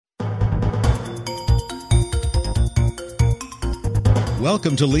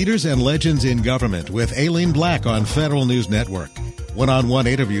Welcome to Leaders and Legends in Government with Aileen Black on Federal News Network. One-on-one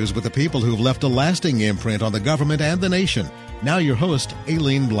interviews with the people who've left a lasting imprint on the government and the nation. Now your host,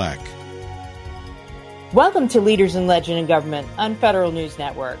 Aileen Black. Welcome to Leaders and Legends in Government on Federal News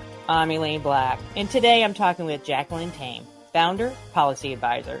Network. I'm Aileen Black, and today I'm talking with Jacqueline Tame, founder, policy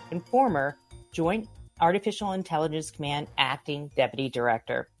advisor, and former Joint Artificial Intelligence Command Acting Deputy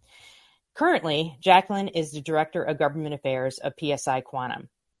Director. Currently, Jacqueline is the Director of Government Affairs of PSI Quantum.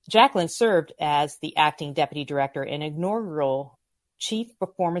 Jacqueline served as the Acting Deputy Director and inaugural Chief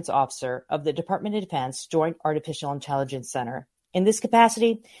Performance Officer of the Department of Defense Joint Artificial Intelligence Center. In this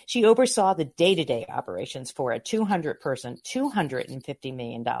capacity, she oversaw the day-to-day operations for a 200-person, $250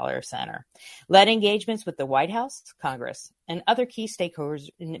 million center, led engagements with the White House, Congress, and other key stakeholders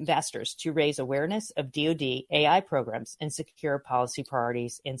and investors to raise awareness of DoD AI programs and secure policy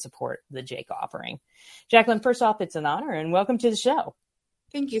priorities in support of the JAIC offering. Jacqueline, first off, it's an honor and welcome to the show.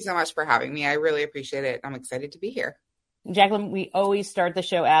 Thank you so much for having me. I really appreciate it. I'm excited to be here. Jacqueline, we always start the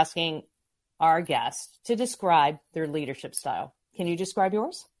show asking our guests to describe their leadership style. Can you describe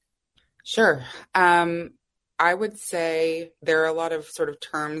yours? Sure. I would say there are a lot of sort of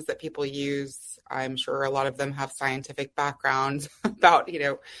terms that people use. I'm sure a lot of them have scientific backgrounds about,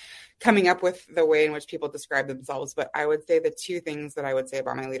 coming up with the way in which people describe themselves. But I would say the two things that I would say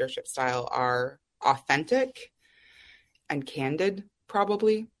about my leadership style are authentic and candid,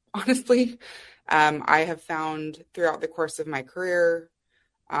 probably, honestly. I have found throughout the course of my career,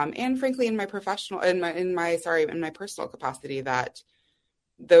 and frankly, in my personal capacity, that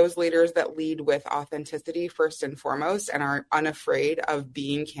those leaders that lead with authenticity first and foremost and are unafraid of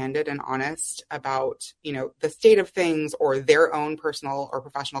being candid and honest about, the state of things or their own personal or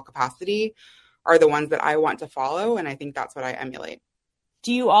professional capacity are the ones that I want to follow. And I think that's what I emulate.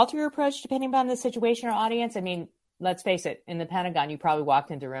 Do you alter your approach depending upon the situation or audience? I mean, let's face it, in the Pentagon, you probably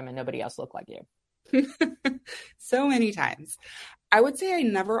walked into a room and nobody else looked like you. So many times. I would say I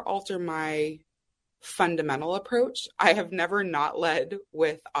never alter my fundamental approach. I have never not led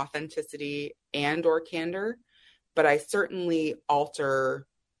with authenticity and or candor, but I certainly alter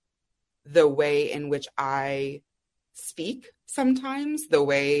the way in which I speak sometimes, the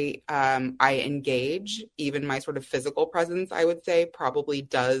way I engage, even my sort of physical presence, I would say, probably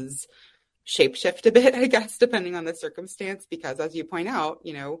does shapeshift a bit, I guess, depending on the circumstance, because as you point out,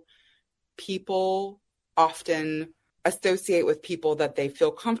 people often associate with people that they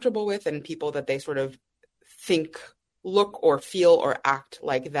feel comfortable with and people that they sort of think, look, or feel or act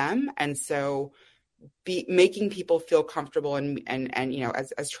like them. And so making people feel comfortable and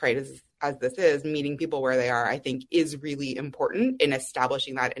as trite as this is, meeting people where they are, I think is really important in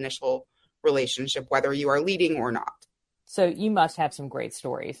establishing that initial relationship, whether you are leading or not. So you must have some great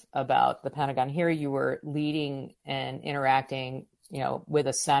stories about the Pentagon. Here you were leading and interacting with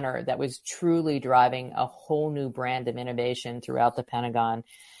a center that was truly driving a whole new brand of innovation throughout the Pentagon.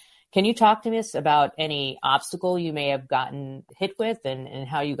 Can you talk to us about any obstacle you may have gotten hit with and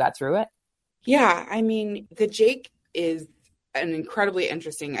how you got through it? Yeah, I mean, the JAIC is an incredibly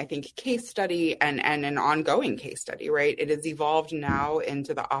interesting, I think, case study and an ongoing case study, right? It has evolved now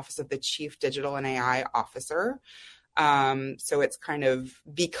into the Office of the Chief Digital and AI Officer. So it's kind of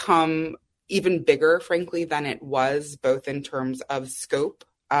become even bigger, frankly, than it was, both in terms of scope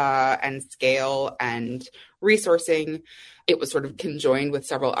and scale and resourcing. It was sort of conjoined with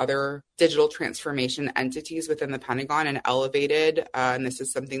several other digital transformation entities within the Pentagon and elevated, and this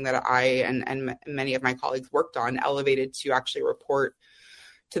is something that I and many of my colleagues worked on, elevated to actually report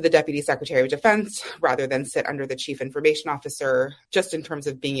to the Deputy Secretary of Defense rather than sit under the Chief Information Officer, just in terms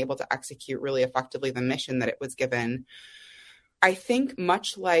of being able to execute really effectively the mission that it was given. I think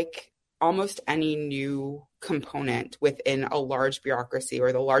much like almost any new component within a large bureaucracy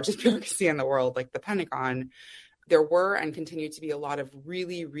or the largest bureaucracy in the world, like the Pentagon, there were and continue to be a lot of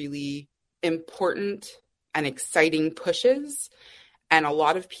really, really important and exciting pushes and a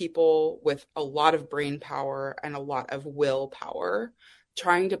lot of people with a lot of brain power and a lot of willpower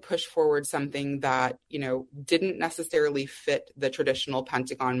trying to push forward something that, didn't necessarily fit the traditional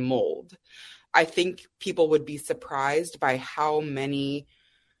Pentagon mold. I think people would be surprised by how many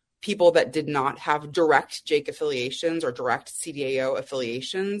people that did not have direct JAIC affiliations or direct CDAO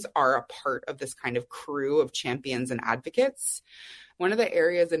affiliations are a part of this kind of crew of champions and advocates. One of the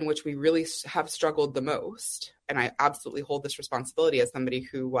areas in which we really have struggled the most, and I absolutely hold this responsibility as somebody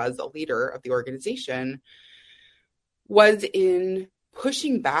who was a leader of the organization, was in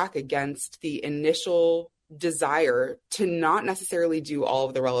pushing back against the initial desire to not necessarily do all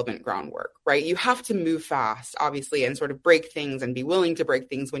of the relevant groundwork, right? You have to move fast, obviously, and sort of break things and be willing to break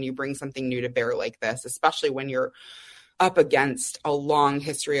things when you bring something new to bear like this, especially when you're up against a long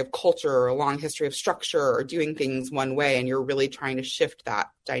history of culture or a long history of structure or doing things one way, and you're really trying to shift that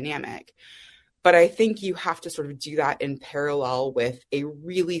dynamic. But I think you have to sort of do that in parallel with a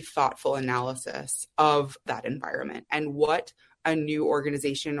really thoughtful analysis of that environment and what a new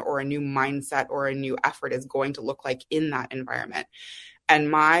organization or a new mindset or a new effort is going to look like in that environment.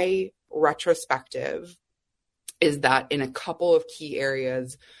 And my retrospective is that in a couple of key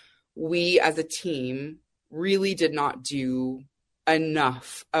areas, we as a team really did not do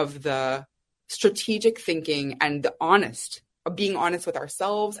enough of the strategic thinking and the being honest with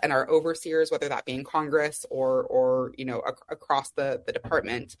ourselves and our overseers, whether that be in Congress or across the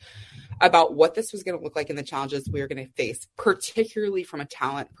department, about what this was going to look like and the challenges we were going to face, particularly from a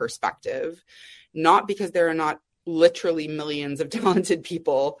talent perspective, not because there are not literally millions of talented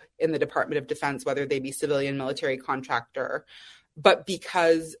people in the Department of Defense, whether they be civilian, military, contractor, but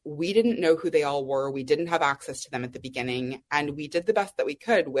because we didn't know who they all were. We didn't have access to them at the beginning. And we did the best that we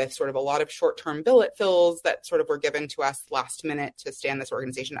could with sort of a lot of short-term billet fills that sort of were given to us last minute to stand this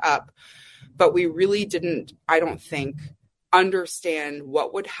organization up. But we really didn't, I don't think, understand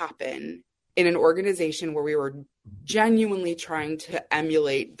what would happen in an organization where we were genuinely trying to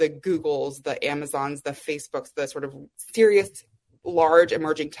emulate the Googles, the Amazons, the Facebooks, the sort of serious, large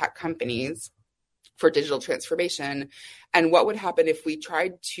emerging tech companies for digital transformation, and what would happen if we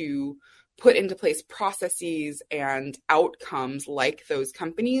tried to put into place processes and outcomes like those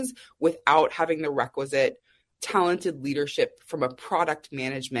companies without having the requisite talented leadership from a product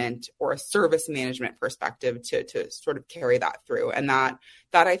management or a service management perspective to sort of carry that through. And that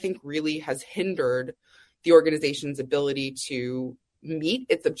I think really has hindered the organization's ability to meet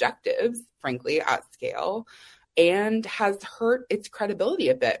its objectives, frankly, at scale, and has hurt its credibility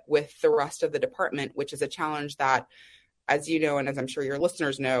a bit with the rest of the department, which is a challenge that, as you know, and as I'm sure your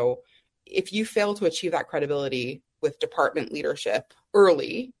listeners know, if you fail to achieve that credibility with department leadership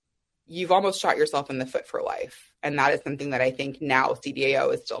early, you've almost shot yourself in the foot for life. And that is something that I think now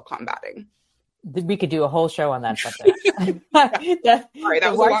CDAO is still combating. We could do a whole show on that subject.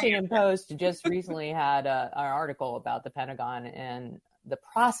 The Washington Post just recently had an article about the Pentagon and the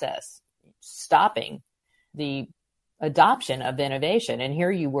process stopping the adoption of innovation. And here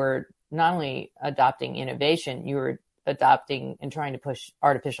you were not only adopting innovation, you were adopting and trying to push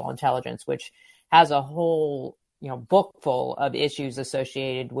artificial intelligence, which has a whole book full of issues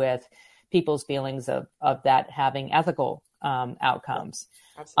associated with people's feelings of that having ethical outcomes.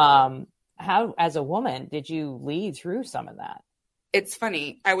 Absolutely. How, as a woman, did you lead through some of that? It's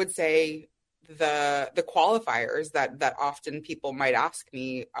funny. I would say the qualifiers that often people might ask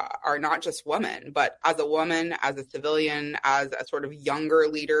me are not just women, but as a woman, as a civilian, as a sort of younger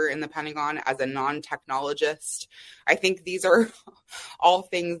leader in the Pentagon, as a non-technologist. I think these are all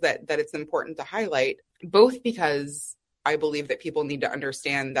things that it's important to highlight, both because I believe that people need to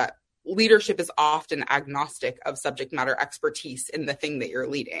understand that leadership is often agnostic of subject matter expertise in the thing that you're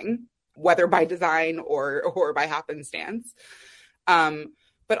leading, whether by design or by happenstance.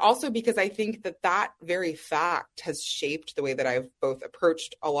 But also because I think that very fact has shaped the way that I've both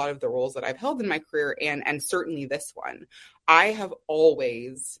approached a lot of the roles that I've held in my career and certainly this one. I have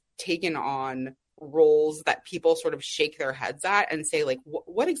always taken on roles that people sort of shake their heads at and say, like,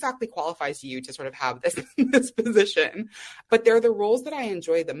 what exactly qualifies you to sort of have this position? But they're the roles that I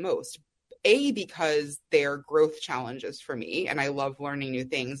enjoy the most. A, because they're growth challenges for me and I love learning new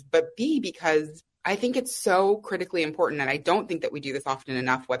things, but B, because I think it's so critically important, and I don't think that we do this often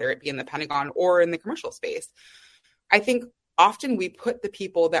enough, whether it be in the Pentagon or in the commercial space. I think often we put the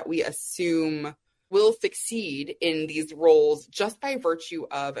people that we assume will succeed in these roles just by virtue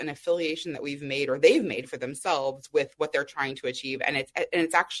of an affiliation that we've made or they've made for themselves with what they're trying to achieve. And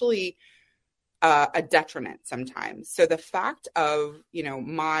it's actually a detriment sometimes. So the fact of,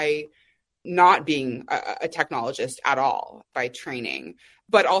 my not being a technologist at all by training,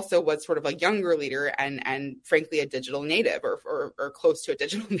 but also was sort of a younger leader and frankly, a digital native or close to a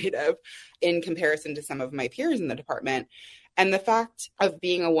digital native in comparison to some of my peers in the department. And the fact of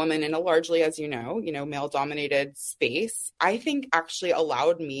being a woman in a largely, as you know, male-dominated space, I think actually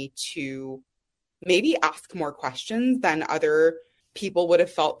allowed me to maybe ask more questions than other people would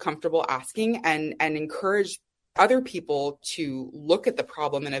have felt comfortable asking and encourage other people to look at the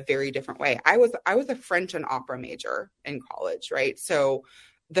problem in a very different way. I was a French and opera major in college, right? So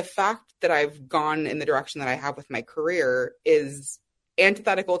the fact that I've gone in the direction that I have with my career is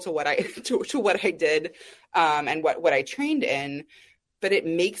antithetical to what I did and what I trained in, but it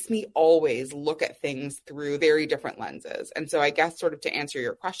makes me always look at things through very different lenses. And so I guess sort of to answer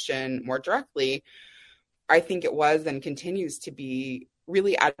your question more directly, I think it was and continues to be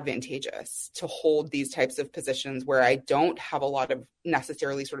really advantageous to hold these types of positions where I don't have a lot of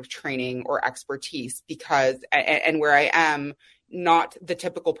necessarily sort of training or expertise, because, and where I am not the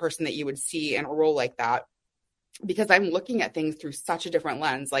typical person that you would see in a role like that, because I'm looking at things through such a different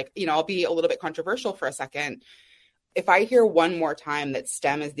lens. Like, I'll be a little bit controversial for a second. If I hear one more time that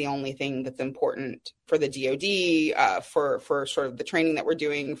STEM is the only thing that's important for the DoD, for sort of the training that we're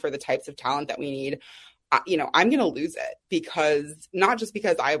doing, for the types of talent that we need, I'm going to lose it, because not just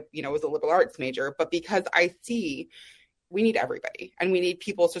because I, was a liberal arts major, but because I see we need everybody, and we need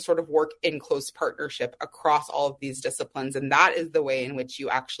people to sort of work in close partnership across all of these disciplines. And that is the way in which you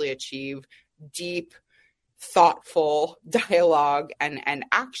actually achieve deep, thoughtful dialogue and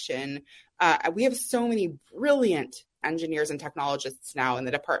action. We have so many brilliant engineers and technologists now in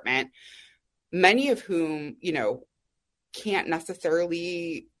the department, many of whom, can't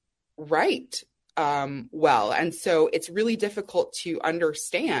necessarily write well. And so it's really difficult to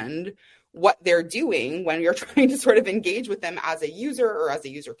understand what they're doing when you're trying to sort of engage with them as a user or as a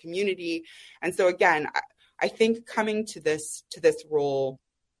user community. And so again, I think coming to this role,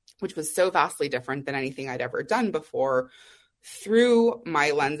 which was so vastly different than anything I'd ever done before, through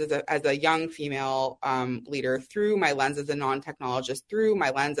my lens as a young female leader, through my lens as a non-technologist, through my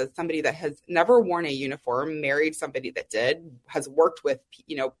lens as somebody that has never worn a uniform, married somebody that did, has worked with,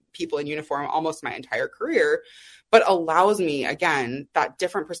 people in uniform almost my entire career, but allows me, again, that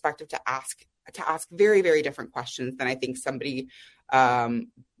different perspective to ask very, very different questions than I think somebody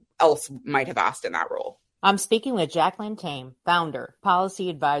else might have asked in that role. I'm speaking with Jacqueline Tame, founder,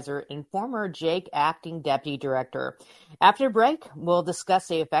 policy advisor, and former JAIC acting deputy director. After break, we'll discuss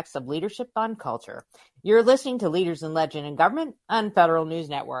the effects of leadership on culture. You're listening to Leaders in Legend in Government on Federal News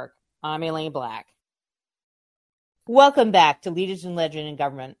Network. I'm Elaine Black. Welcome back to Leaders in Legend in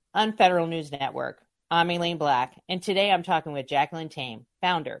Government on Federal News Network. I'm Elaine Black, and today I'm talking with Jacqueline Tame,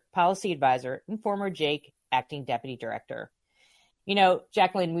 founder, policy advisor, and former JAIC acting deputy director.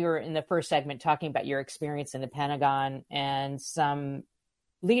 Jacqueline, we were in the first segment talking about your experience in the Pentagon and some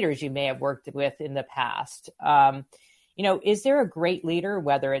leaders you may have worked with in the past. Is there a great leader,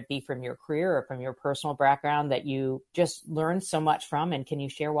 whether it be from your career or from your personal background, that you just learned so much from, and can you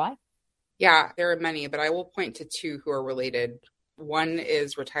share why? Yeah, there are many, but I will point to two who are related. One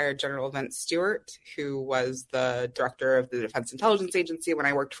is retired General Vince Stewart, who was the director of the Defense Intelligence Agency when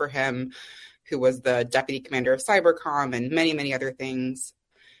I worked for him, who was the deputy commander of Cybercom and many, many other things.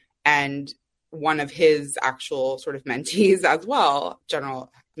 And one of his actual sort of mentees as well,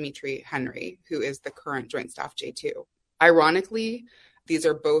 General Dimitri Henry, who is the current Joint Staff J2. Ironically, these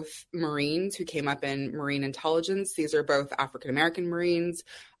are both Marines who came up in Marine intelligence. These are both African-American Marines.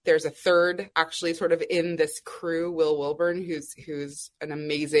 There's a third actually sort of in this crew, Will Wilburn, who's an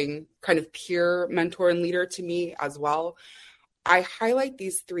amazing kind of peer mentor and leader to me as well. I highlight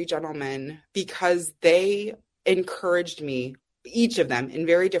these three gentlemen because they encouraged me, each of them in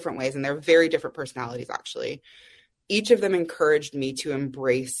very different ways, and they're very different personalities, actually. Each of them encouraged me to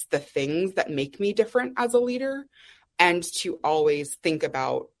embrace the things that make me different as a leader, and to always think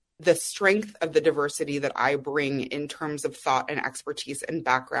about the strength of the diversity that I bring in terms of thought and expertise and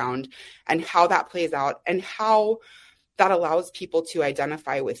background, and how that plays out, and how that allows people to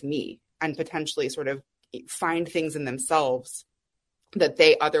identify with me and potentially sort of find things in themselves that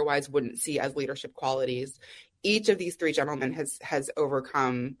they otherwise wouldn't see as leadership qualities. Each of these three gentlemen has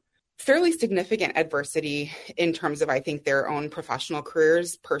overcome fairly significant adversity in terms of, I think, their own professional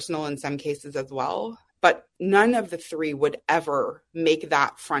careers, personal in some cases as well. But none of the three would ever make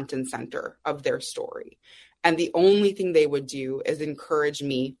that front and center of their story. And the only thing they would do is encourage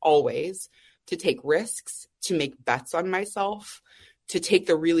me always to take risks, to make bets on myself, to take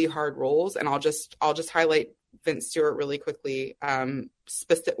the really hard roles. And I'll just highlight Vince Stewart really quickly. One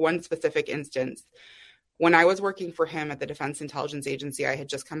specific instance. When I was working for him at the Defense Intelligence Agency, I had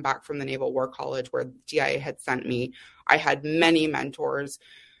just come back from the Naval War College where DIA had sent me. I had many mentors.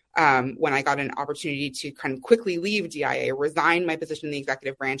 When I got an opportunity to kind of quickly leave DIA, resign my position in the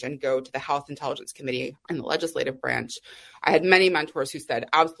executive branch, and go to the House Intelligence Committee and the legislative branch, I had many mentors who said,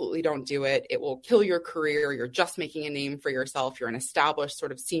 absolutely don't do it. It will kill your career. You're just making a name for yourself. You're an established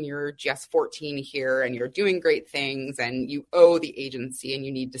sort of senior GS-14 here, and you're doing great things, and you owe the agency, and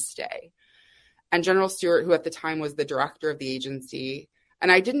you need to stay. And General Stewart, who at the time was the director of the agency,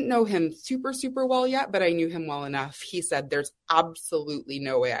 and I didn't know him super, super well yet, but I knew him well enough. He said, there's absolutely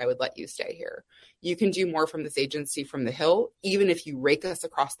no way I would let you stay here. You can do more from this agency from the Hill, even if you rake us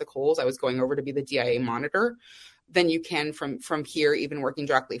across the coals. I was going over to be the DIA monitor. than you can from here, even working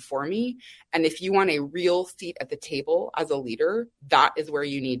directly for me. And if you want a real seat at the table as a leader, that is where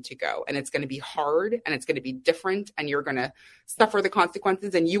you need to go. And it's going to be hard and it's going to be different, and you're going to suffer the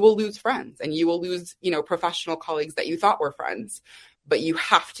consequences, and you will lose friends, and you will lose, professional colleagues that you thought were friends. But you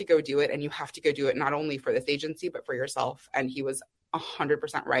have to go do it, and you have to go do it not only for this agency, but for yourself. And he was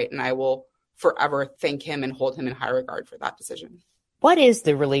 100% right. And I will forever thank him and hold him in high regard for that decision. What is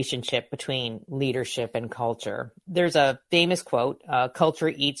the relationship between leadership and culture? There's a famous quote, culture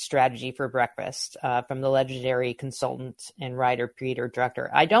eats strategy for breakfast, from the legendary consultant and writer Peter Drucker.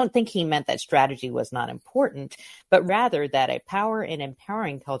 I don't think he meant that strategy was not important, but rather that a power and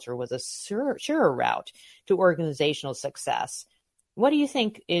empowering culture was a surer route to organizational success. What do you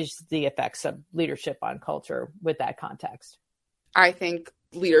think is the effects of leadership on culture with that context? I think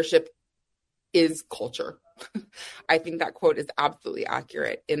leadership is culture. I think that quote is absolutely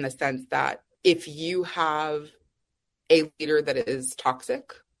accurate in the sense that if you have a leader that is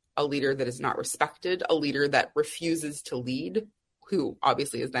toxic, a leader that is not respected, a leader that refuses to lead, who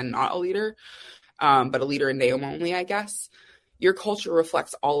obviously is then not a leader, but a leader in name only, I guess, your culture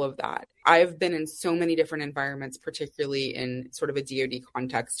reflects all of that. I've been in so many different environments, particularly in sort of a DoD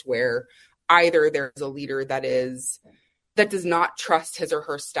context, where either there's a leader that does not trust his or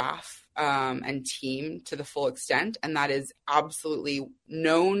her staff and team to the full extent. And that is absolutely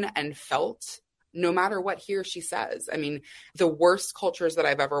known and felt no matter what he or she says. I mean, the worst cultures that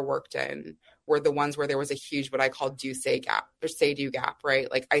I've ever worked in were the ones where there was a huge, what I call do-say gap or say-do gap, right?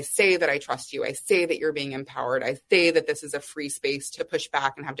 Like, I say that I trust you. I say that you're being empowered. I say that this is a free space to push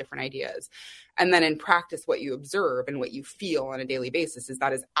back and have different ideas. And then in practice, what you observe and what you feel on a daily basis is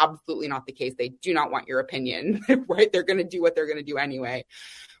that is absolutely not the case. They do not want your opinion, right? They're going to do what they're going to do anyway.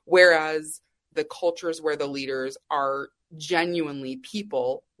 Whereas the cultures where the leaders are genuinely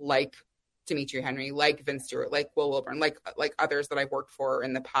people like Dimitri Henry, like Vince Stewart, like Will Wilburn, like others that I've worked for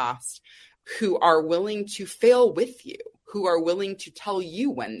in the past, who are willing to fail with you, who are willing to tell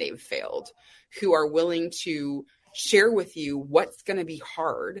you when they've failed, who are willing to share with you what's going to be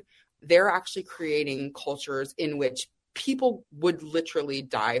hard, they're actually creating cultures in which people would literally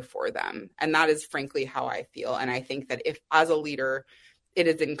die for them. And that is frankly how I feel. And I think that if, as a leader, it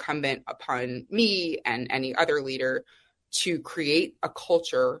is incumbent upon me and any other leader to create a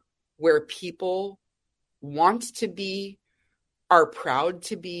culture where people want to be, are proud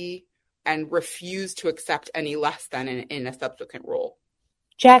to be, and refuse to accept any less than in a subsequent role.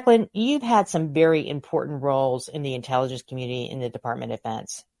 Jacqueline, you've had some very important roles in the intelligence community in the Department of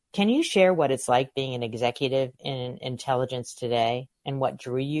Defense. Can you share what it's like being an executive in intelligence today and what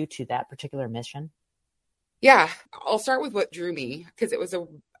drew you to that particular mission? Yeah, I'll start with what drew me, because it was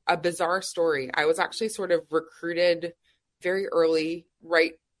a bizarre story. I was actually sort of recruited very early,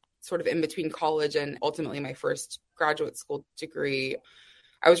 right, sort of in between college and ultimately my first graduate school degree.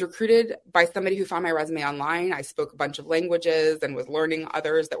 I was recruited by somebody who found my resume online. I spoke a bunch of languages and was learning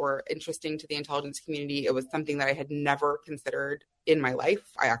others that were interesting to the intelligence community. It was something that I had never considered in my life.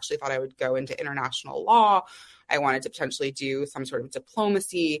 I actually thought I would go into international law. I wanted to potentially do some sort of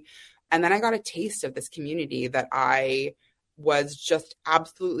diplomacy. And then I got a taste of this community that I was just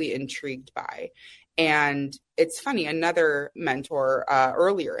absolutely intrigued by. And it's funny, another mentor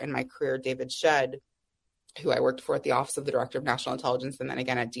earlier in my career, David Shedd, who I worked for at the Office of the Director of National Intelligence and then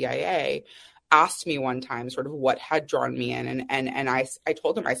again at DIA, asked me one time sort of what had drawn me in. And I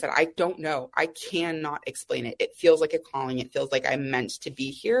told him, I said, I don't know. I cannot explain it. It feels like a calling. It feels like I'm meant to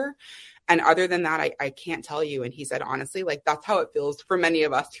be here. And other than that, I can't tell you. And he said, honestly, like, that's how it feels for many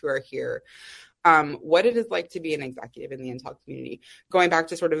of us who are here. What it is like to be an executive in the intel community. Going back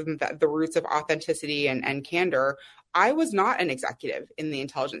to sort of the roots of authenticity and candor, I was not an executive in the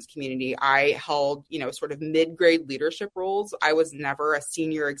intelligence community. I held, sort of mid-grade leadership roles. I was never a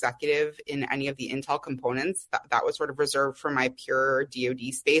senior executive in any of the intel components. That was sort of reserved for my pure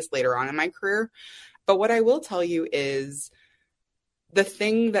DoD space later on in my career. But what I will tell you is the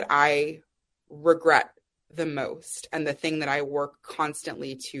thing that I regret the most and the thing that I work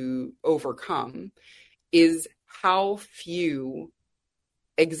constantly to overcome is how few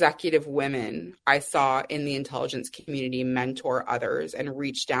executive women I saw in the intelligence community mentor others and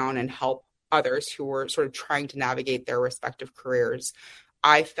reach down and help others who were sort of trying to navigate their respective careers.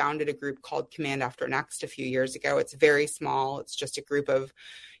 I founded a group called Command After Next a few years ago. It's very small. It's just a group of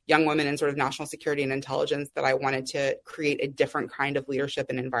young women in sort of national security and intelligence that I wanted to create a different kind of leadership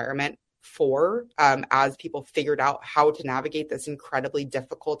and environment for as people figured out how to navigate this incredibly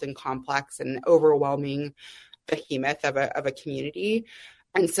difficult and complex and overwhelming behemoth of a community.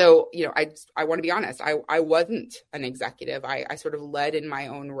 And so, I want to be honest, I wasn't an executive. I sort of led in my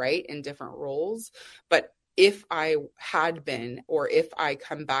own right in different roles, but if I had been, or if I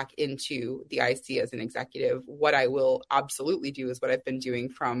come back into the IC as an executive, what I will absolutely do is what I've been doing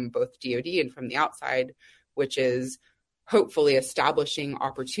from both DoD and from the outside, which is hopefully establishing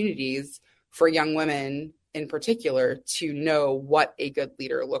opportunities for young women in particular to know what a good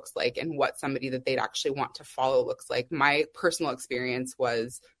leader looks like and what somebody that they'd actually want to follow looks like. My personal experience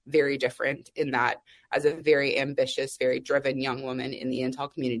was very different in that, as a very ambitious, very driven young woman in the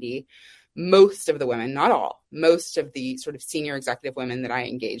intel community, most of the women, not all, most of the sort of senior executive women that I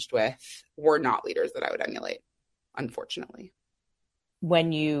engaged with were not leaders that I would emulate, unfortunately.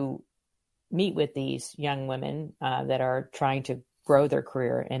 When you meet with these young women that are trying to grow their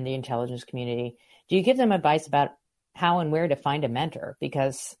career in the intelligence community, do you give them advice about how and where to find a mentor?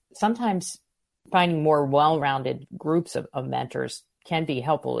 Because sometimes finding more well-rounded groups of mentors can be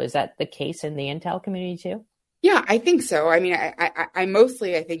helpful. Is that the case in the intel community too? Yeah, I think so. I mean, I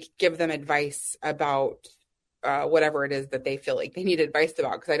mostly, I think, give them advice about whatever it is that they feel like they need advice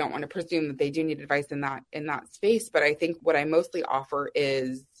about, because I don't want to presume that they do need advice in that space. But I think what I mostly offer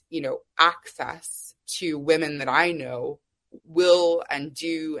is, access to women that I know will and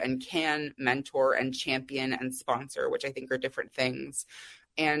do and can mentor and champion and sponsor, which I think are different things,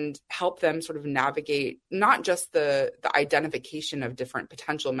 and help them sort of navigate not just the identification of different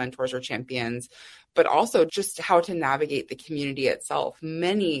potential mentors or champions, but also just how to navigate the community itself.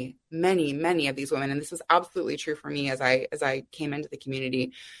 Many, many, many of these women, and this was absolutely true for me as I came into the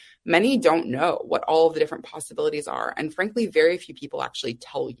community, many don't know what all of the different possibilities are. And frankly, very few people actually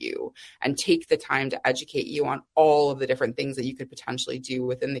tell you and take the time to educate you on all of the different things that you could potentially do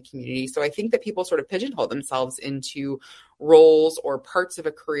within the community. So I think that people sort of pigeonhole themselves into roles or parts of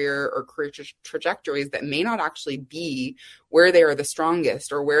a career or career trajectories that may not actually be where they are the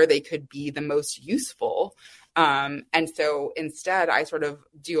strongest or where they could be the most useful. And so instead, I sort of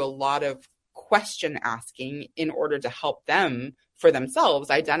do a lot of question asking in order to help them for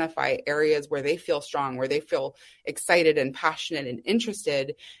themselves identify areas where they feel strong, where they feel excited and passionate and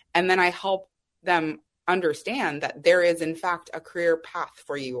interested. And then I help them understand that there is in fact a career path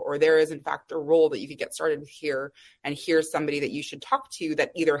for you, or there is in fact a role that you could get started with here. And here's somebody that you should talk to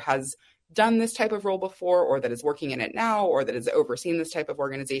that either has done this type of role before, or that is working in it now, or that has overseen this type of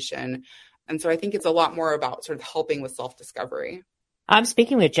organization. And so I think it's a lot more about sort of helping with self-discovery. I'm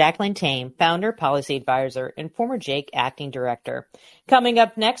speaking with Jacqueline Tame, founder, policy advisor, and former JAIC acting director. Coming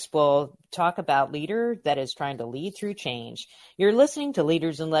up next, we'll talk about leader that is trying to lead through change. You're listening to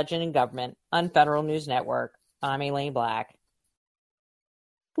Leaders in Legend in Government on Federal News Network. I'm Elaine Black.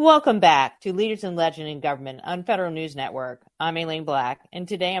 Welcome back to Leaders in Legend in Government on Federal News Network. I'm Elaine Black, and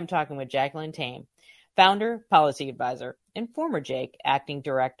today I'm talking with Jacqueline Tame, founder, policy advisor, and former JAIC acting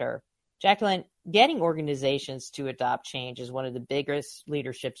director. Jacqueline, getting organizations to adopt change is one of the biggest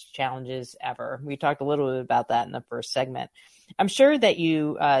leadership challenges ever. We talked a little bit about that in the first segment. I'm sure that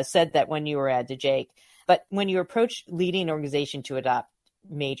you said that when you were at the JAIC, but when you approach leading an organization to adopt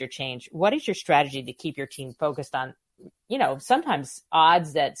major change, what is your strategy to keep your team focused on, sometimes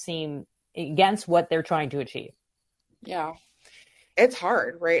odds that seem against what they're trying to achieve? Yeah. It's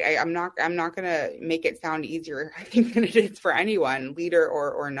hard, right? I'm not going to make it sound easier, I think, than it is for anyone, leader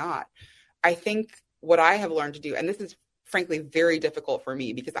or not. I think what I have learned to do, and this is frankly very difficult for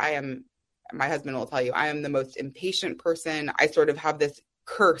me because my husband will tell you, I am the most impatient person. I sort of have this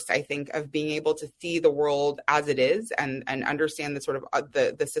curse, I think, of being able to see the world as it is and understand the sort of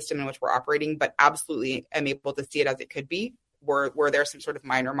the system in which we're operating, but absolutely am able to see it as it could be, where there's some sort of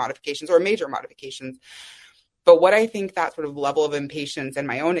minor modifications or major modifications. But what I think that sort of level of impatience and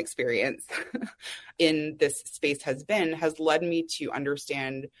my own experience in this space has led me to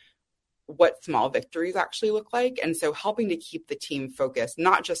understand what small victories actually look like. And so helping to keep the team focused,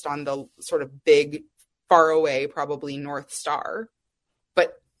 not just on the sort of big, far away, probably North Star,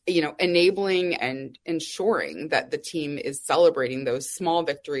 but, enabling and ensuring that the team is celebrating those small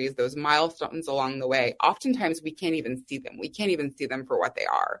victories, those milestones along the way. Oftentimes we can't even see them. We can't even see them for what they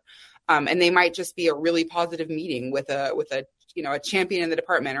are. And they might just be a really positive meeting with a champion in the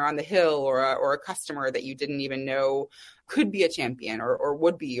department or on the Hill or a customer that you didn't even know could be a champion or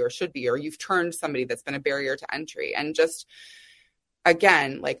would be or should be, or you've turned somebody that's been a barrier to entry. And just,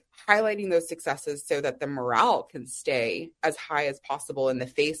 again, like highlighting those successes so that the morale can stay as high as possible in the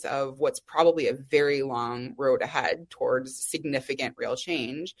face of what's probably a very long road ahead towards significant real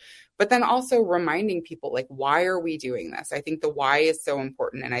change. But then also reminding people, like, why are we doing this? I think the why is so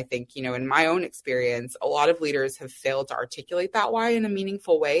important. And I think, in my own experience, a lot of leaders have failed to articulate that why in a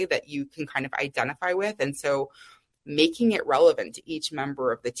meaningful way that you can kind of identify with. And so making it relevant to each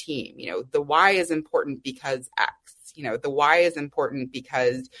member of the team, the why is important because X. The why is important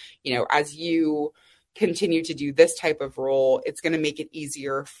because, as you continue to do this type of role, it's going to make it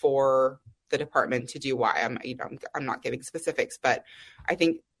easier for the department to do Y. I'm not giving specifics, but I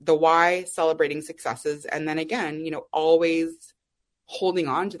think the Y, celebrating successes, and then again, always holding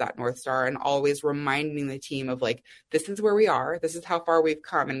on to that North Star and always reminding the team of like, this is where we are, this is how far we've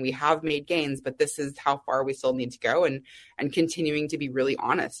come, and we have made gains, but this is how far we still need to go, and continuing to be really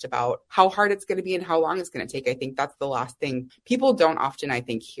honest about how hard it's going to be and how long it's going to take. I think that's the last thing. People don't often, I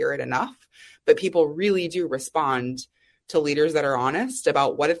think, hear it enough, but people really do respond to leaders that are honest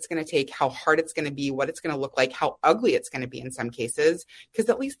about what it's going to take, how hard it's going to be, what it's going to look like, how ugly it's going to be in some cases, because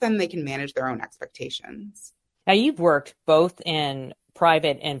at least then they can manage their own expectations. Now, you've worked both in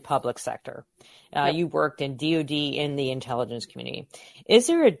private and public sector. Yep. You worked in DoD in the intelligence community. Is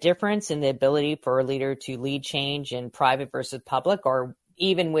there a difference in the ability for a leader to lead change in private versus public, or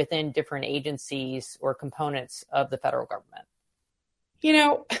even within different agencies or components of the federal government?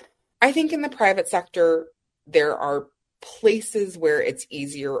 I think in the private sector, there are places where it's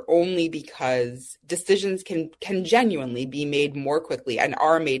easier only because decisions can genuinely be made more quickly and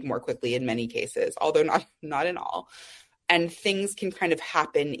are made more quickly in many cases, although not in all. And things can kind of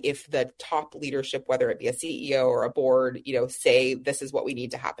happen if the top leadership, whether it be a CEO or a board, say this is what we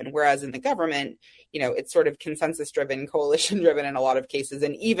need to happen. Whereas in the government, it's sort of consensus driven, coalition driven in a lot of cases.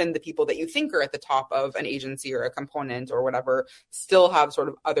 And even the people that you think are at the top of an agency or a component or whatever still have sort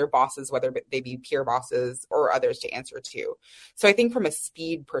of other bosses, whether they be peer bosses or others to answer to. So I think from a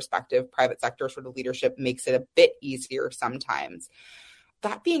speed perspective, private sector sort of leadership makes it a bit easier sometimes.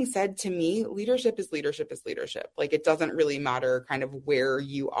 That being said, to me, leadership is leadership is leadership. Like, it doesn't really matter kind of where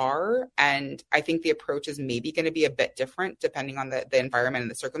you are. And I think the approach is maybe going to be a bit different depending on the environment and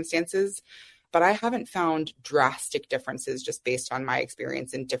the circumstances. But I haven't found drastic differences just based on my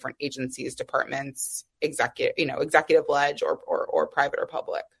experience in different agencies, departments, executive ledge or private or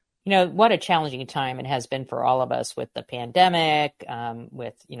public. What a challenging time it has been for all of us with the pandemic,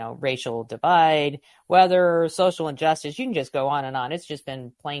 with, racial divide, weather, social injustice. You can just go on and on. It's just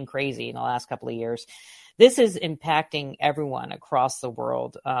been plain crazy in the last couple of years. This is impacting everyone across the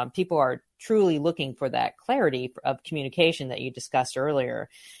world. People are truly looking for that clarity of communication that you discussed earlier,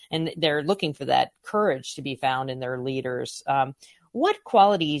 and they're looking for that courage to be found in their leaders. What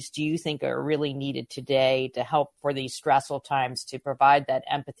qualities do you think are really needed today to help for these stressful times to provide that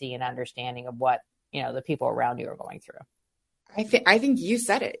empathy and understanding of what, the people around you are going through? I think you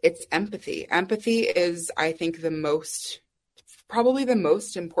said it. It's empathy. Empathy is, I think, probably the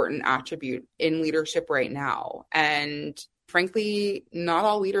most important attribute in leadership right now. And frankly, not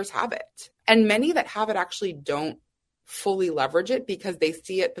all leaders have it. And many that have it actually don't fully leverage it because they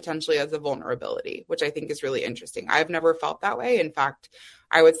see it potentially as a vulnerability, which I think is really interesting. I've never felt that way. In fact,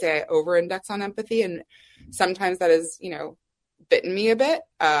 I would say I over-index on empathy, and sometimes that has, bitten me a bit.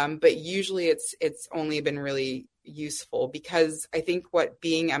 But usually it's only been really useful because I think what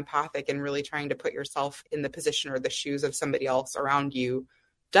being empathic and really trying to put yourself in the position or the shoes of somebody else around you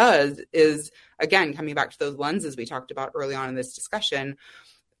does is, again, coming back to those lenses we talked about early on in this discussion,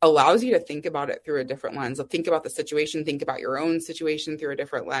 allows you to think about it through a different lens. Think about the situation, think about your own situation through a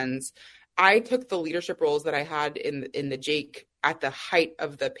different lens. I took the leadership roles that I had in the JAIC at the height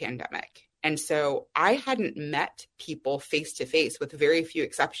of the pandemic. And so I hadn't met people face to face, with very few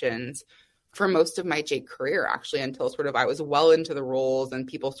exceptions, for most of my JAIC career, actually, until sort of I was well into the roles and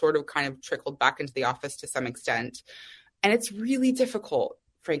people sort of kind of trickled back into the office to some extent. And it's really difficult,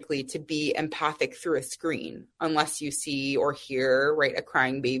 frankly, to be empathic through a screen unless you see or hear, right, a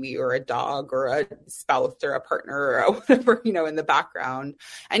crying baby or a dog or a spouse or a partner or whatever, in the background.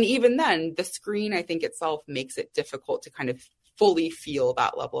 And even then, the screen, I think itself makes it difficult to kind of fully feel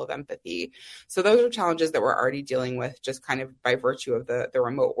that level of empathy. So those are challenges that we're already dealing with just kind of by virtue of the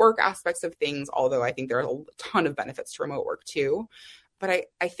remote work aspects of things, although I think there are a ton of benefits to remote work too. But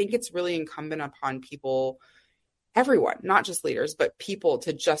I think it's really incumbent upon people, everyone, not just leaders, but people,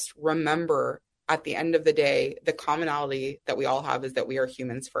 to just remember at the end of the day, the commonality that we all have is that we are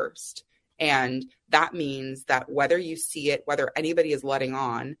humans first. And that means that whether you see it, whether anybody is letting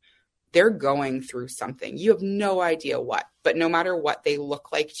on, they're going through something. You have no idea what, but no matter what they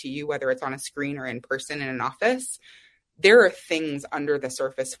look like to you, whether it's on a screen or in person in an office, there are things under the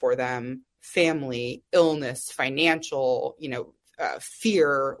surface for them, family, illness, financial,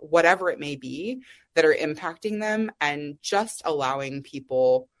 fear, whatever it may be, that are impacting them, and just allowing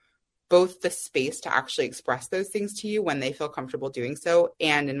people both the space to actually express those things to you when they feel comfortable doing so.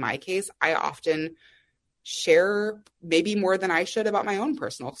 And in my case, I often share maybe more than I should about my own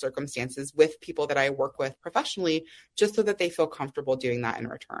personal circumstances with people that I work with professionally, just so that they feel comfortable doing that in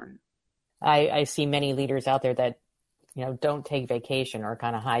return. I see many leaders out there that don't take vacation or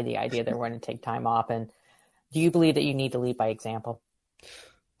kind of hide the idea they're going to take time off. And do you believe that you need to lead by example?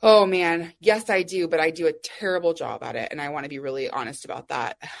 Oh man, yes, I do, but I do a terrible job at it. And I want to be really honest about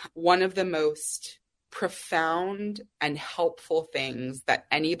that. One of the most profound and helpful things that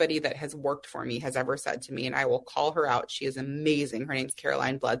anybody that has worked for me has ever said to me, and I will call her out. She is amazing. Her name's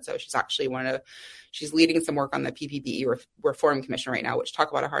Caroline Bledsoe. She's actually she's leading some work on the PPPE Reform Commission right now, which talk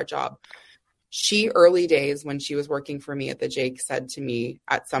about a hard job. She, early days when she was working for me at the Jake, said to me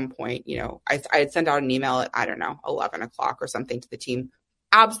at some point, I had sent out an email at, 11 o'clock or something to the team,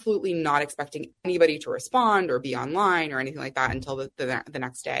 absolutely not expecting anybody to respond or be online or anything like that until the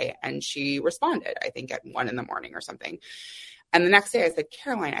next day. And she responded, I think at 1 a.m. or something. And the next day I said,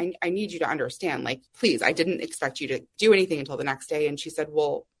 Caroline, I need you to understand, please, I didn't expect you to do anything until the next day. And she said,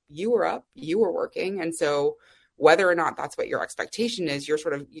 well, you were up, you were working. And so whether or not that's what your expectation is, you're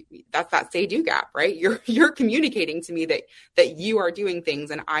that's that say-do gap, right? You're communicating to me that you are doing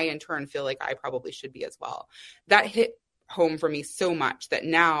things, and I in turn feel like I probably should be as well. That hit home for me so much that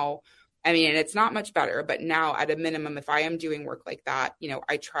now, it's not much better, but now at a minimum, if I am doing work like that,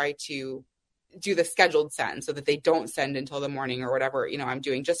 I try to do the scheduled send so that they don't send until the morning or whatever, I'm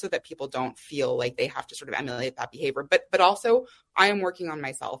doing, just so that people don't feel like they have to sort of emulate that behavior. But also I am working on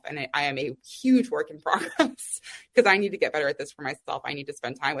myself, and I am a huge work in progress because I need to get better at this for myself. I need to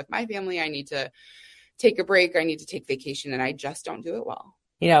spend time with my family. I need to take a break. I need to take vacation, and I just don't do it well.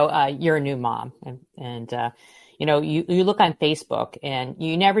 You're a new mom, and you look on Facebook and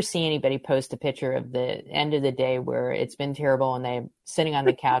you never see anybody post a picture of the end of the day where it's been terrible and they're sitting on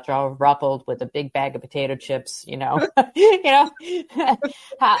the couch all ruffled with a big bag of potato chips,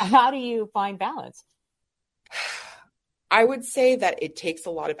 how do you find balance? I would say that it takes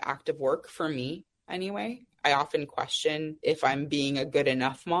a lot of active work for me anyway. I often question if I'm being a good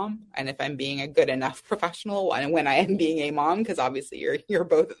enough mom and if I'm being a good enough professional and when I am being a mom, because obviously you're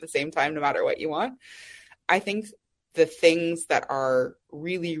both at the same time, no matter what you want. I think the things that are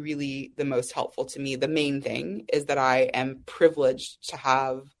really, really the most helpful to me, the main thing is that I am privileged to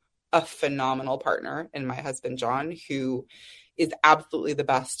have a phenomenal partner in my husband, John, who is absolutely the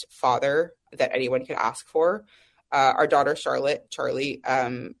best father that anyone could ask for. Our daughter, Charlie,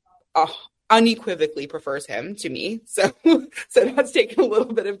 unequivocally prefers him to me. So that's taken a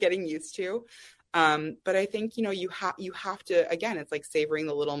little bit of getting used to. But I think, you have to, again, it's like savoring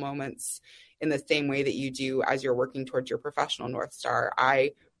the little moments in the same way that you do as you're working towards your professional North Star.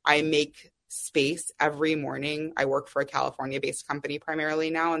 I make space every morning. I work for a California-based company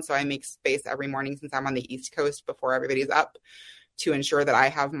primarily now. And so I make space every morning since I'm on the East Coast before everybody's up to ensure that I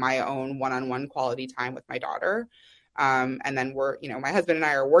have my own one-on-one quality time with my daughter. And then my husband and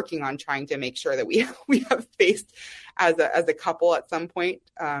I are working on trying to make sure that we have space as a couple at some point,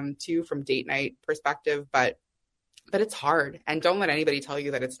 too, from date night perspective. But it's hard. And don't let anybody tell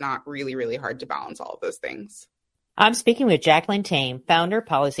you that it's not really, really hard to balance all of those things. I'm speaking with Jacqueline Tame, founder,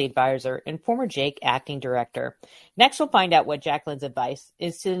 policy advisor, and former Jake acting director. Next, we'll find out what Jacqueline's advice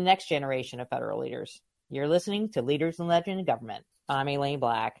is to the next generation of federal leaders. You're listening to Leaders in Legend in Government. I'm Elaine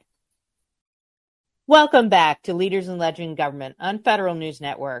Black. Welcome back to Leaders in Legend in Government on Federal News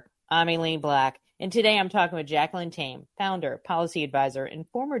Network. I'm Elaine Black, and today I'm talking with Jacqueline Tame, founder, policy advisor, and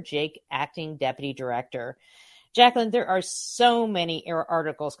former Jake acting deputy director. Jacqueline, there are so many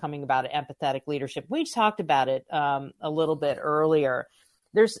articles coming about empathetic leadership. We talked about it a little bit earlier.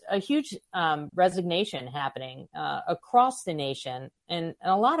 There's a huge resignation happening across the nation, and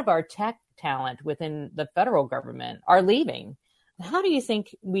a lot of our tech talent within the federal government are leaving. How do you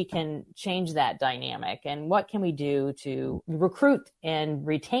think we can change that dynamic, and what can we do to recruit and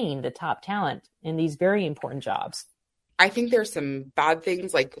retain the top talent in these very important jobs? I think there's some bad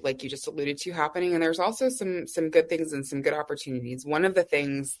things like you just alluded to happening, and there's also some good things and some good opportunities. One of the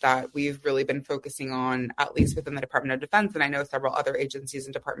things that we've really been focusing on, at least within the Department of Defense, and I know several other agencies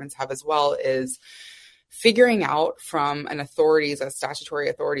and departments have as well, is figuring out from a statutory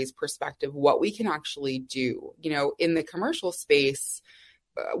authorities perspective, what we can actually do. In the commercial space,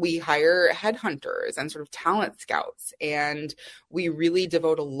 we hire headhunters and sort of talent scouts, and we really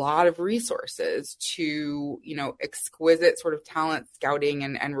devote a lot of resources to, exquisite sort of talent scouting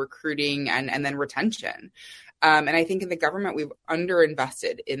and recruiting and then retention. And I think in the government, we've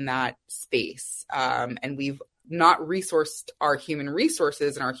underinvested in that space, and we've not resourced our human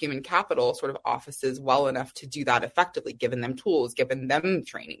resources and our human capital sort of offices well enough to do that effectively, given them tools, given them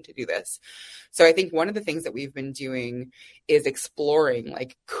training to do this. So I think one of the things that we've been doing is exploring,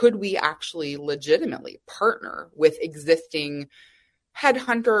 could we actually legitimately partner with existing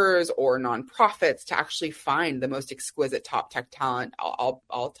headhunters or nonprofits to actually find the most exquisite top tech talent.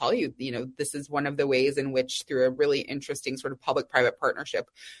 I'll tell you, this is one of the ways in which, through a really interesting sort of public-private partnership,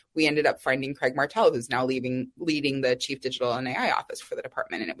 we ended up finding Craig Martell, who's now leading the Chief Digital and AI Office for the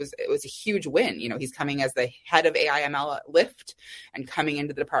department. And it was a huge win. He's coming as the head of AI ML at Lyft and coming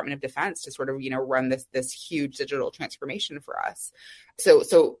into the Department of Defense to sort of, run this huge digital transformation for us.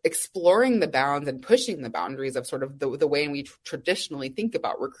 So exploring the bounds and pushing the boundaries of sort of the way in we traditionally think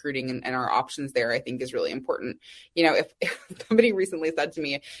about recruiting and our options there, I think is really important. If somebody recently said to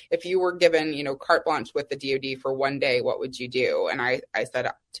me, if you were given, carte blanche with the DoD for one day, what would you do? And I said,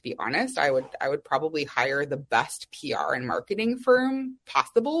 to be honest, I would probably hire the best PR and marketing firm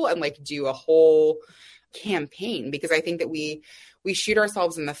possible and do a whole campaign, because I think that we shoot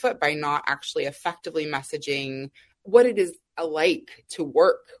ourselves in the foot by not actually effectively messaging what it is like to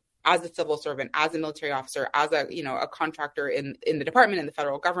work as a civil servant, as a military officer, as a contractor in the department, in the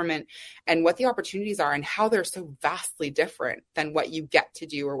federal government, and what the opportunities are and how they're so vastly different than what you get to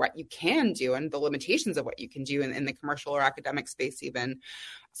do or what you can do, and the limitations of what you can do in the commercial or academic space even.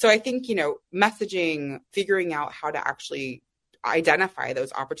 So I think, messaging, figuring out how to actually identify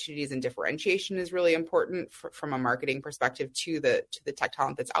those opportunities and differentiation is really important from a marketing perspective to the tech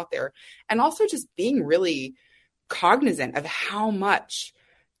talent that's out there. And also just being really cognizant of how much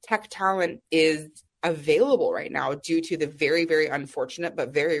tech talent is available right now due to the very, very unfortunate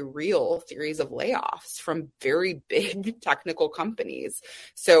but very real series of layoffs from very big technical companies.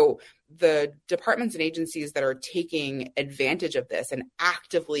 So the departments and agencies that are taking advantage of this and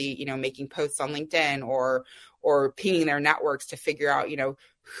actively, making posts on LinkedIn or pinging their networks to figure out,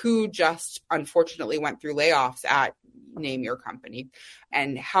 who just unfortunately went through layoffs at name your company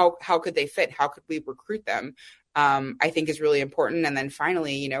and how could they fit? How could we recruit them? I think is really important. And then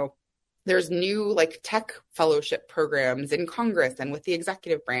finally, there's new tech fellowship programs in Congress and with the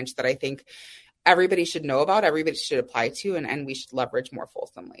executive branch that I think everybody should know about, everybody should apply to, and we should leverage more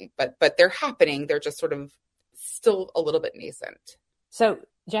fulsomely. But they're happening. They're just sort of still a little bit nascent. So,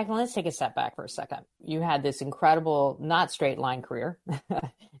 Jacqueline, let's take a step back for a second. You had this incredible, not straight line career.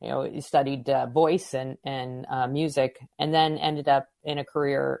 You studied voice and music, and then ended up in a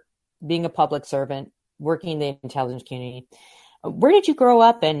career being a public servant, working in the intelligence community. Where did you grow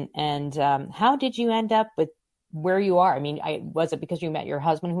up, and how did you end up with where you are? I mean, was it because you met your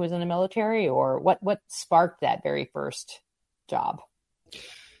husband who was in the military, or what sparked that very first job?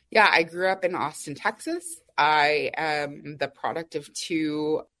 Yeah, I grew up in Austin, Texas. I am the product of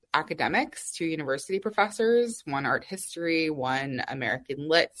two academics, two university professors, one art history, one American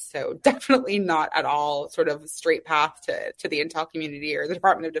lit. So definitely not at all sort of straight path to the intel community or the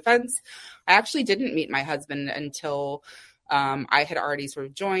Department of Defense. I actually didn't meet my husband until I had already sort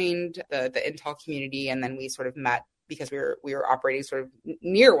of joined the intel community, and then we sort of met because we were operating sort of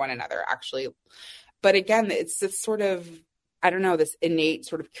near one another, actually. But again, it's this sort of, I don't know, this innate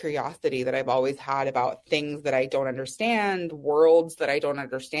sort of curiosity that I've always had about things that I don't understand, worlds that I don't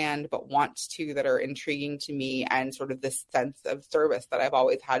understand, but want to, that are intriguing to me, and sort of this sense of service that I've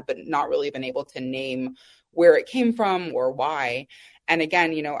always had, but not really been able to name where it came from or why. And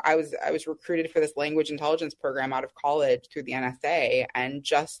again, I was recruited for this language intelligence program out of college through the NSA, and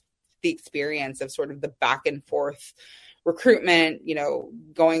just the experience of sort of the back and forth recruitment,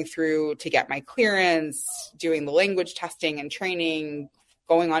 going through to get my clearance, doing the language testing and training,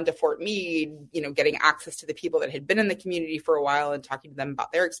 going on to Fort Meade, getting access to the people that had been in the community for a while and talking to them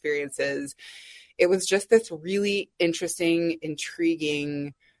about their experiences. It was just this really interesting,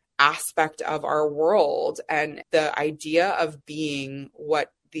 intriguing aspect of our world, and the idea of being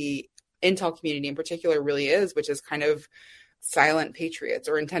what the intel community in particular really is, which is kind of silent patriots,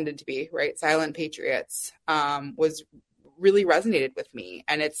 or intended to be, right? Silent patriots, was really resonated with me.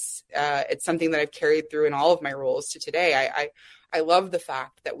 And it's something that I've carried through in all of my roles to today. I love the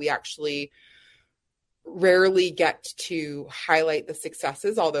fact that we actually rarely get to highlight the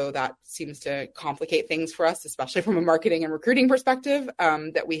successes, although that seems to complicate things for us, especially from a marketing and recruiting perspective,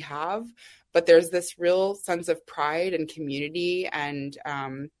 that we have. But there's this real sense of pride and community and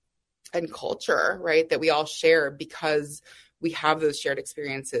culture, right, that we all share because we have those shared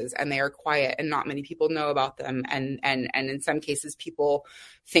experiences, and they are quiet and not many people know about them. And in some cases, people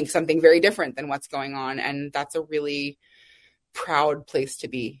think something very different than what's going on. And that's a really proud place to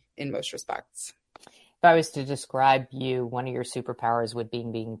be in most respects. If I was to describe you, one of your superpowers would be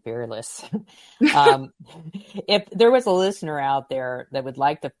being fearless. If there was a listener out there that would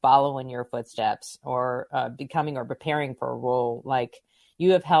like to follow in your footsteps, or becoming or preparing for a role like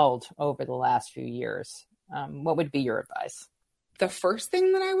you have held over the last few years, what would be your advice? The first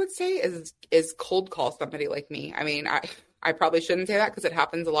thing that I would say is cold call somebody like me. I mean, I probably shouldn't say that because it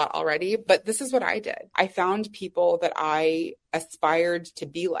happens a lot already, but this is what I did. I found people that I aspired to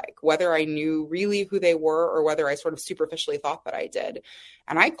be like, whether I knew really who they were or whether I sort of superficially thought that I did.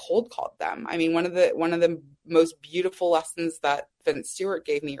 And I cold called them. I mean, one of the most beautiful lessons that Vince Stewart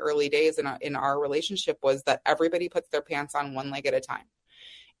gave me early days in our relationship was that everybody puts their pants on one leg at a time.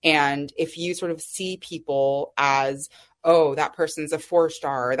 And if you sort of see people as, oh, that person's a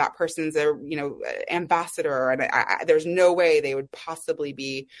 4-star, or that person's a, ambassador, and there's no way they would possibly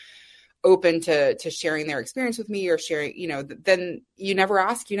be open to sharing their experience with me or sharing, then you never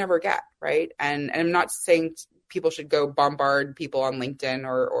ask, you never get, right? And I'm not saying people should go bombard people on LinkedIn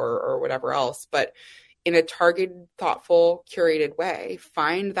or whatever else, but in a targeted, thoughtful, curated way,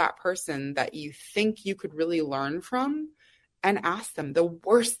 find that person that you think you could really learn from and ask them. The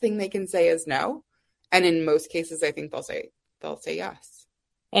worst thing they can say is no. And in most cases, I think they'll say yes.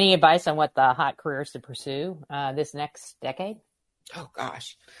 Any advice on what the hot careers to pursue this next decade? Oh,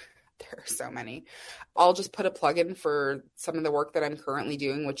 gosh, there are so many. I'll just put a plug in for some of the work that I'm currently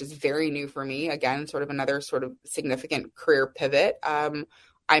doing, which is very new for me. Again, sort of another sort of significant career pivot.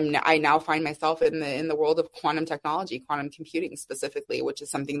 I now find myself in the world of quantum technology, quantum computing specifically, which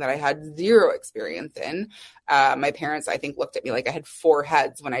is something that I had zero experience in. My parents, I think, looked at me like I had 4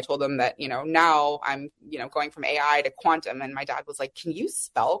 heads when I told them that, now I'm, going from AI to quantum. And my dad was like, can you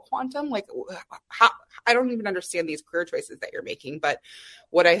spell quantum? Like, how? I don't even understand these career choices that you're making. But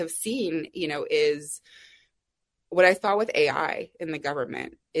what I have seen, is what I saw with AI in the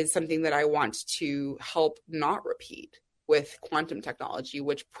government is something that I want to help not repeat with quantum technology,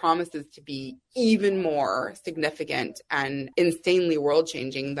 which promises to be even more significant and insanely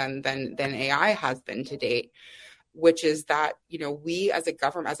world-changing than AI has been to date, which is that, we as a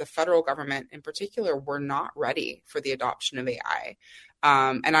government, as a federal government in particular, we're not ready for the adoption of AI.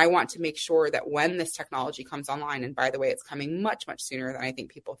 And I want to make sure that when this technology comes online, and by the way, it's coming much, much sooner than I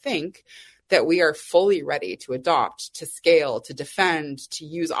think people think, that we are fully ready to adopt, to scale, to defend, to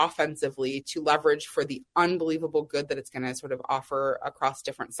use offensively, to leverage for the unbelievable good that it's going to sort of offer across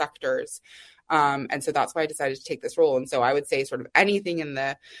different sectors. And so that's why I decided to take this role. And so I would say sort of anything in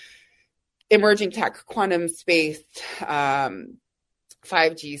the emerging tech, quantum space, 5G,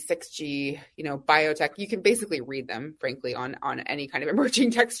 6G, biotech, you can basically read them, frankly, on any kind of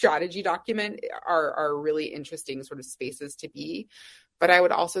emerging tech strategy document are really interesting sort of spaces to be. But I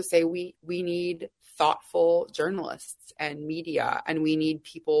would also say we need thoughtful journalists and media, and we need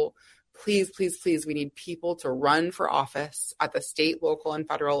people, please, we need people to run for office at the state, local, and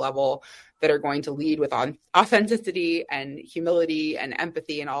federal level that are going to lead with authenticity and humility and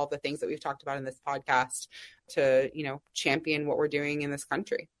empathy and all of the things that we've talked about in this podcast to, champion what we're doing in this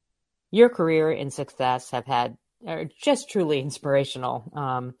country. Your career and success are just truly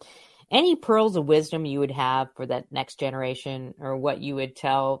inspirational. Any pearls of wisdom you would have for that next generation, or what you would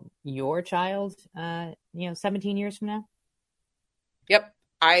tell your child, 17 years from now? Yep.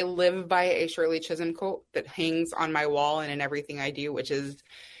 I live by a Shirley Chisholm quote that hangs on my wall and in everything I do, which is,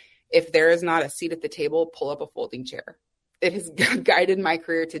 if there is not a seat at the table, pull up a folding chair. It has guided my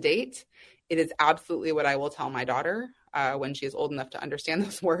career to date. It is absolutely what I will tell my daughter when she is old enough to understand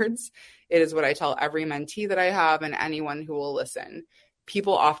those words. It is what I tell every mentee that I have and anyone who will listen.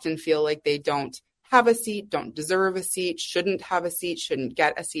 People often feel like they don't have a seat, don't deserve a seat, shouldn't have a seat, shouldn't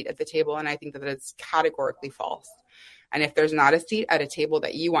get a seat at the table. And I think that it's categorically false. And if there's not a seat at a table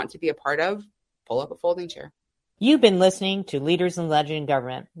that you want to be a part of, pull up a folding chair. You've been listening to Leaders in Legend in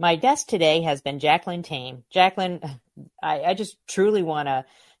Government. My guest today has been Jacqueline Tame. Jacqueline, I just truly want to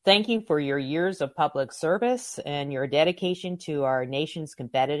thank you for your years of public service and your dedication to our nation's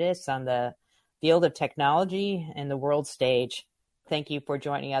competitiveness on the field of technology and the world stage. Thank you for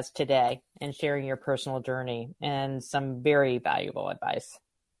joining us today and sharing your personal journey and some very valuable advice.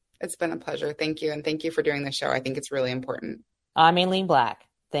 It's been a pleasure. Thank you. And thank you for doing the show. I think it's really important. I'm Aileen Black.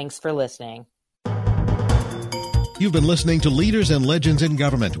 Thanks for listening. You've been listening to Leaders and Legends in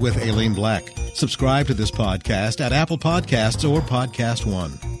Government with Aileen Black. Subscribe to this podcast at Apple Podcasts or Podcast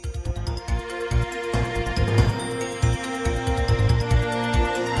One.